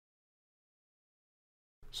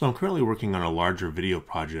So I'm currently working on a larger video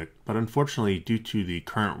project, but unfortunately due to the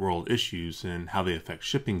current world issues and how they affect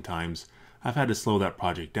shipping times, I've had to slow that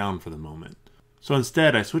project down for the moment. So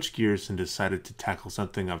instead I switched gears and decided to tackle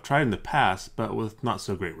something I've tried in the past but with not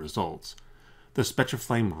so great results: the Spectra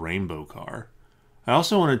rainbow car. I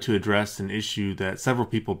also wanted to address an issue that several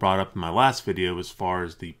people brought up in my last video as far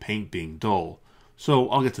as the paint being dull, so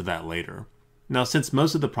I'll get to that later. Now, since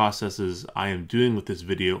most of the processes I am doing with this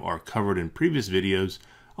video are covered in previous videos,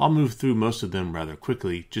 I'll move through most of them rather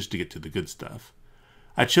quickly just to get to the good stuff.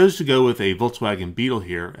 I chose to go with a Volkswagen Beetle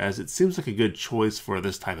here as it seems like a good choice for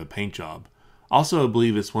this type of paint job. Also, I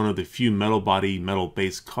believe it's one of the few metal body, metal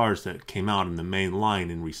base cars that came out in the main line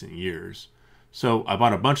in recent years. So I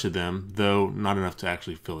bought a bunch of them, though not enough to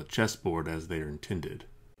actually fill a chessboard as they are intended.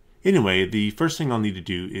 Anyway, the first thing I'll need to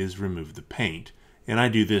do is remove the paint, and I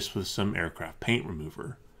do this with some aircraft paint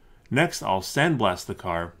remover. Next, I'll sandblast the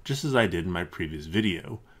car just as I did in my previous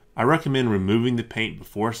video. I recommend removing the paint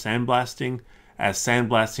before sandblasting, as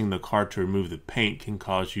sandblasting the car to remove the paint can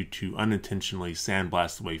cause you to unintentionally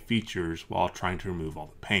sandblast away features while trying to remove all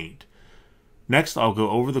the paint. Next, I'll go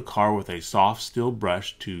over the car with a soft steel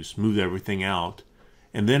brush to smooth everything out,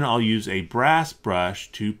 and then I'll use a brass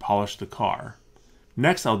brush to polish the car.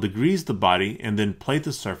 Next, I'll degrease the body and then plate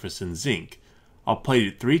the surface in zinc. I'll plate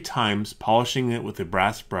it 3 times, polishing it with a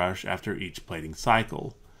brass brush after each plating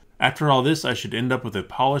cycle. After all this, I should end up with a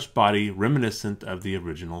polished body reminiscent of the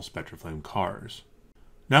original Spectra cars.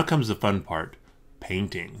 Now comes the fun part: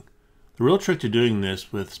 painting. The real trick to doing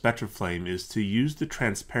this with Spectra is to use the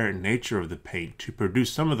transparent nature of the paint to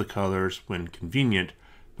produce some of the colors when convenient,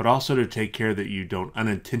 but also to take care that you don't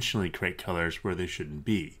unintentionally create colors where they shouldn't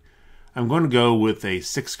be. I'm going to go with a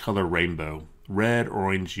 6-color rainbow: red,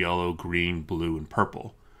 orange, yellow, green, blue, and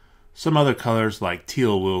purple. Some other colors like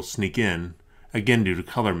teal will sneak in, again due to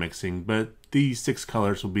color mixing, but these 6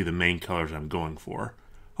 colors will be the main colors I'm going for.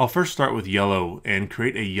 I'll first start with yellow and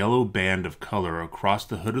create a yellow band of color across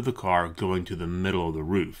the hood of the car going to the middle of the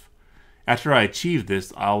roof. After I achieve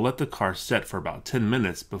this, I'll let the car set for about 10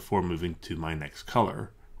 minutes before moving to my next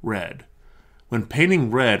color, red. When painting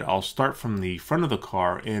red, I'll start from the front of the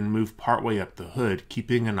car and move partway up the hood,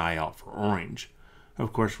 keeping an eye out for orange.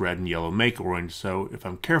 Of course, red and yellow make orange, so if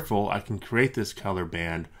I'm careful, I can create this color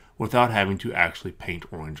band without having to actually paint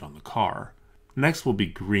orange on the car. Next will be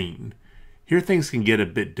green. Here things can get a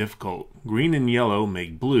bit difficult. Green and yellow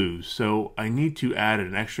make blue, so I need to add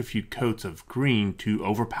an extra few coats of green to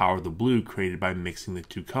overpower the blue created by mixing the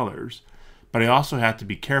 2 colors. But I also have to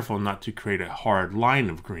be careful not to create a hard line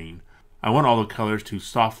of green. I want all the colors to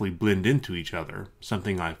softly blend into each other,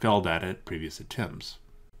 something I failed at previous attempts.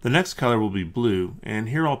 The next color will be blue, and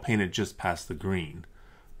here I'll paint it just past the green.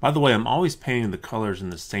 By the way, I'm always painting the colors in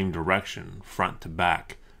the same direction, front to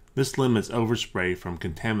back. This limits overspray from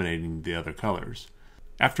contaminating the other colors.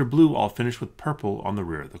 After blue, I'll finish with purple on the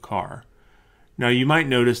rear of the car. Now you might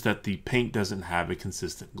notice that the paint doesn't have a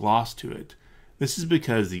consistent gloss to it. This is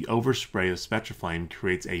because the overspray of Spectra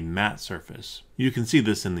creates a matte surface. You can see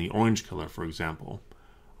this in the orange color, for example.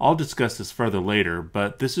 I'll discuss this further later,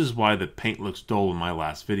 but this is why the paint looks dull in my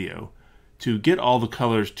last video. To get all the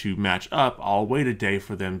colors to match up, I'll wait a day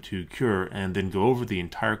for them to cure and then go over the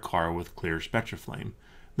entire car with clear Spectra.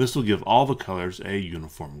 This will give all the colors a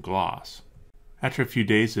uniform gloss. After a few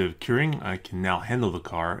days of curing, I can now handle the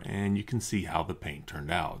car, and you can see how the paint turned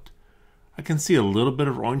out. I can see a little bit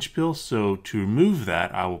of orange peel, so to remove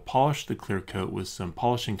that, I will polish the clear coat with some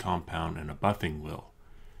polishing compound and a buffing wheel.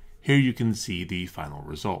 Here you can see the final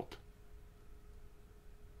result.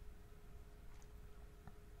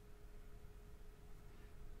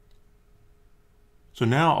 So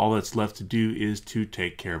now all that's left to do is to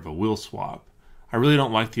take care of a wheel swap. I really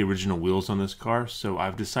don't like the original wheels on this car, so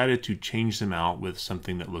I've decided to change them out with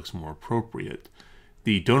something that looks more appropriate.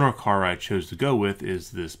 The donor car I chose to go with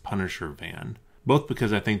is this Punisher van, both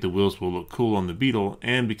because I think the wheels will look cool on the Beetle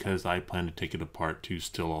and because I plan to take it apart to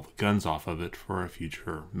steal all the guns off of it for a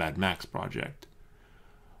future Mad Max project.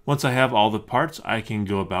 Once I have all the parts, I can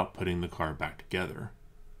go about putting the car back together.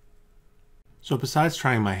 So besides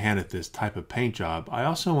trying my hand at this type of paint job, I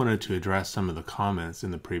also wanted to address some of the comments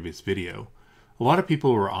in the previous video. A lot of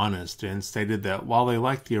people were honest and stated that while they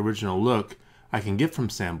liked the original look I can get from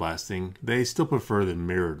sandblasting, they still prefer the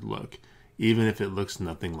mirrored look, even if it looks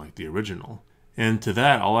nothing like the original. And to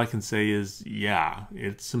that, all I can say is, yeah,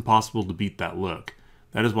 it's impossible to beat that look.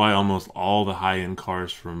 That is why almost all the high-end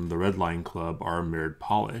cars from the Red Line Club are mirrored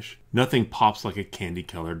polish. Nothing pops like a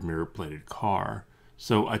candy-colored mirror-plated car.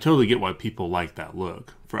 So I totally get why people like that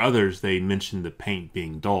look. For others, they mention the paint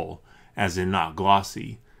being dull, as in not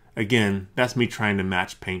glossy. Again, that's me trying to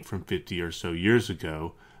match paint from 50 or so years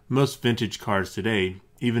ago. Most vintage cars today,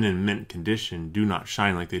 even in mint condition, do not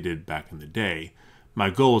shine like they did back in the day. My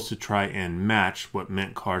goal is to try and match what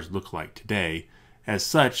mint cars look like today. As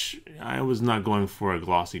such, I was not going for a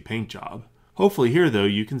glossy paint job. Hopefully here though,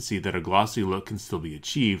 you can see that a glossy look can still be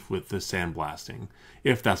achieved with the sandblasting,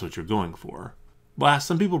 if that's what you're going for. Last,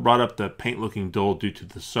 some people brought up the paint looking dull due to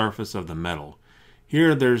the surface of the metal.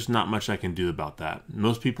 Here, there's not much I can do about that.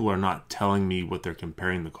 Most people are not telling me what they're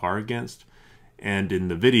comparing the car against, and in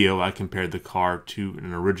the video I compared the car to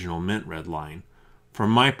an original mint red line.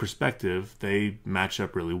 From my perspective, they match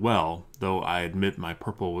up really well, though I admit my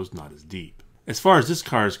purple was not as deep. As far as this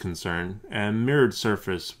car is concerned, a mirrored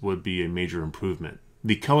surface would be a major improvement.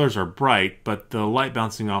 The colors are bright, but the light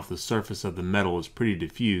bouncing off the surface of the metal is pretty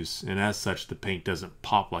diffuse, and as such the paint doesn't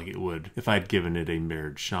pop like it would if I'd given it a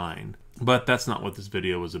mirrored shine. But that's not what this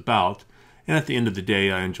video was about, and at the end of the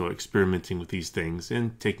day I enjoy experimenting with these things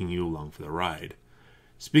and taking you along for the ride.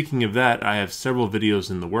 Speaking of that, I have several videos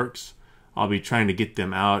in the works. I'll be trying to get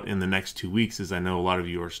them out in the next 2 weeks as I know a lot of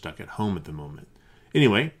you are stuck at home at the moment.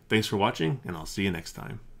 Anyway, thanks for watching, and I'll see you next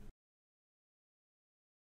time.